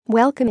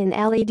Welcome in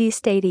LED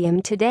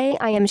Stadium. Today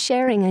I am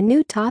sharing a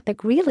new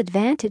topic: real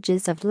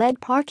advantages of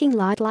LED parking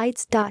lot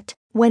lights.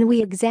 When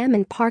we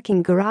examine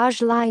parking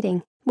garage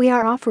lighting, we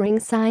are offering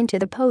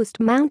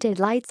sign-to-the-post mounted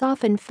lights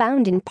often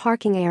found in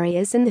parking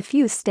areas in the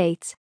few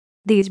states.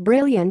 These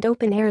brilliant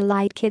open-air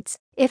light kits,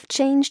 if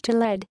changed to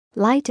LED,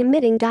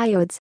 light-emitting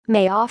diodes,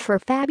 may offer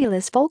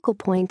fabulous focal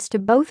points to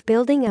both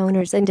building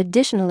owners and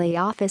additionally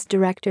office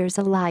directors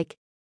alike.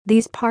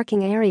 These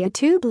parking area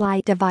tube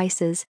light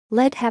devices,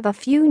 LED, have a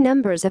few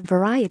numbers of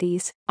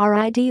varieties, are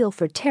ideal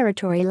for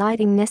territory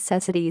lighting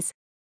necessities.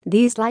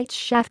 These light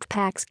shaft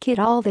packs kit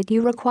all that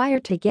you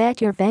require to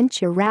get your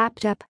venture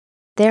wrapped up.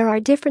 There are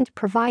different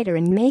provider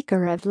and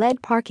maker of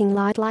LED parking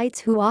lot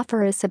lights who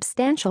offer a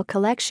substantial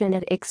collection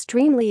at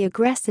extremely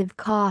aggressive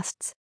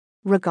costs.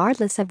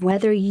 Regardless of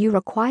whether you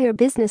require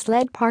business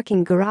LED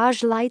parking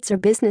garage lights or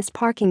business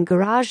parking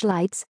garage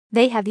lights,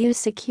 they have you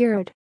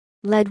secured.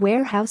 LED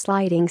warehouse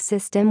lighting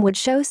system would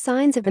show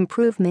signs of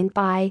improvement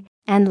by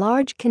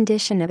enlarged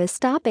condition of a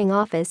stopping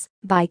office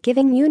by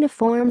giving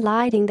uniform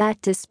lighting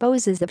that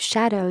disposes of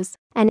shadows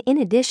and in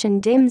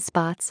addition dim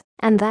spots,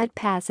 and that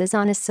passes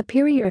on a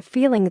superior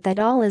feeling that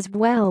all is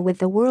well with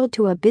the world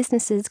to a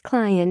business's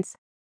clients.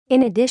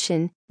 In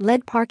addition,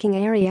 LED parking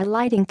area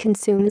lighting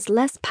consumes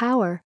less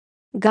power.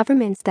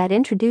 Governments that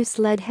introduce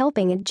LED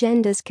helping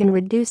agendas can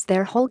reduce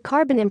their whole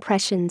carbon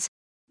impressions.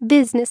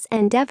 Business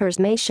endeavors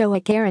may show a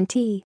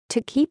guarantee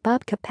to keep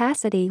up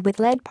capacity with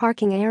LED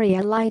parking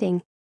area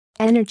lighting.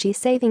 Energy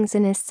savings,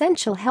 an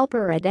essential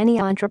helper at any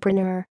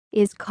entrepreneur,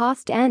 is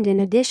cost and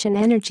in addition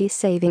energy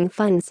saving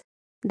funds.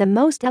 The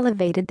most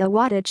elevated the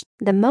wattage,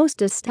 the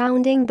most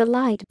astounding the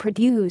light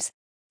produce.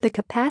 The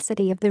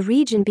capacity of the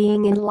region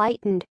being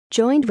enlightened,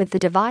 joined with the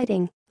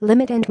dividing,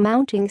 limit and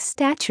mounting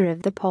stature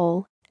of the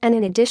pole, and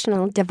in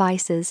additional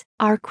devices,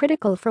 are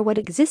critical for what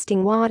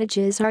existing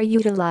wattages are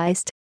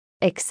utilized.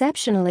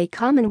 Exceptionally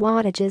common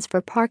wattages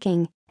for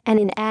parking and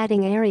in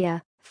adding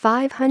area,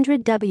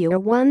 500W or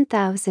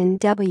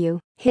 1000W,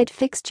 HID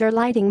fixture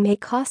lighting may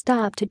cost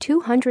up to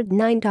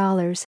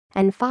 $209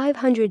 and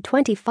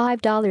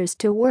 $525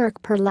 to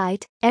work per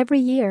light every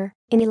year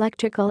in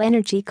electrical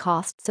energy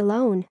costs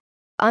alone.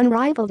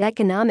 Unrivaled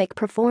economic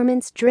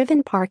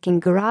performance-driven parking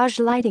garage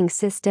lighting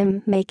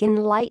system make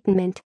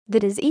enlightenment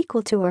that is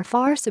equal to or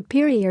far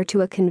superior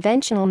to a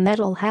conventional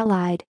metal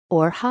halide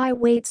or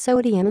high-weight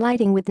sodium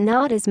lighting with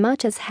not as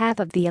much as half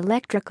of the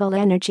electrical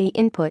energy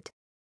input.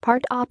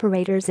 Part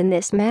operators in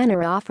this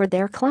manner offer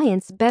their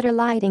clients better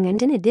lighting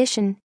and in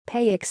addition,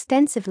 pay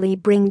extensively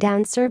bring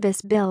down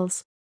service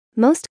bills.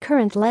 Most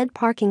current LED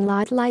parking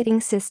lot lighting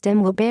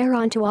system will bear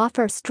on to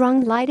offer strong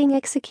lighting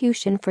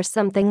execution for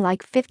something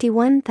like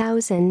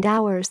 51,000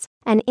 hours,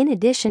 and in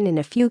addition in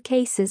a few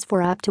cases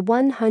for up to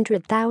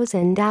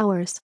 100,000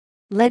 hours.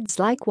 LEDs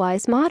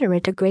likewise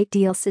moderate a great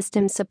deal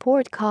system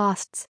support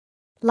costs.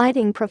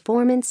 Lighting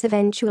performance.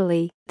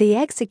 Eventually, the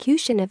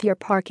execution of your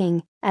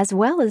parking, as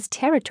well as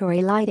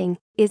territory lighting,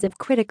 is of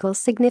critical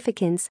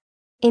significance.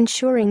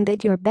 Ensuring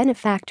that your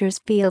benefactors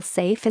feel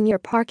safe in your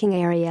parking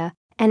area,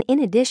 and in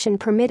addition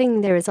permitting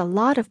there is a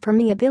lot of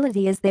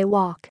permeability as they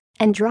walk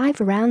and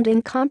drive around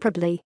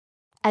incomparably.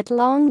 At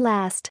long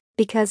last,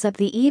 because of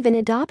the even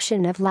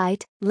adoption of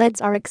light, LEDs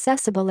are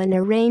accessible in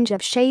a range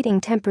of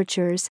shading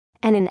temperatures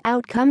and an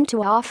outcome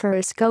to offer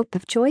a scope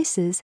of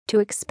choices to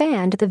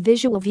expand the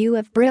visual view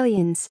of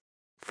brilliance.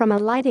 From a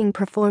lighting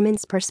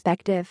performance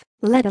perspective,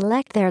 LED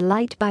elect their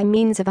light by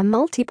means of a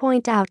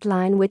multi-point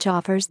outline which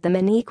offers them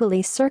an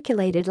equally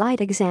circulated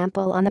light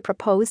example on the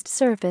proposed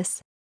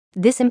surface.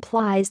 This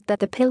implies that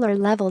the pillar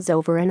levels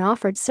over an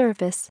offered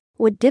surface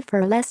would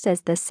differ less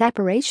as the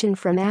separation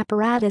from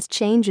apparatus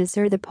changes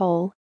or the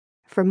pole.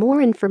 For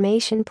more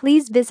information,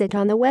 please visit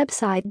on the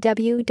website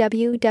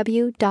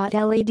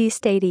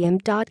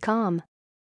www.ledstadium.com.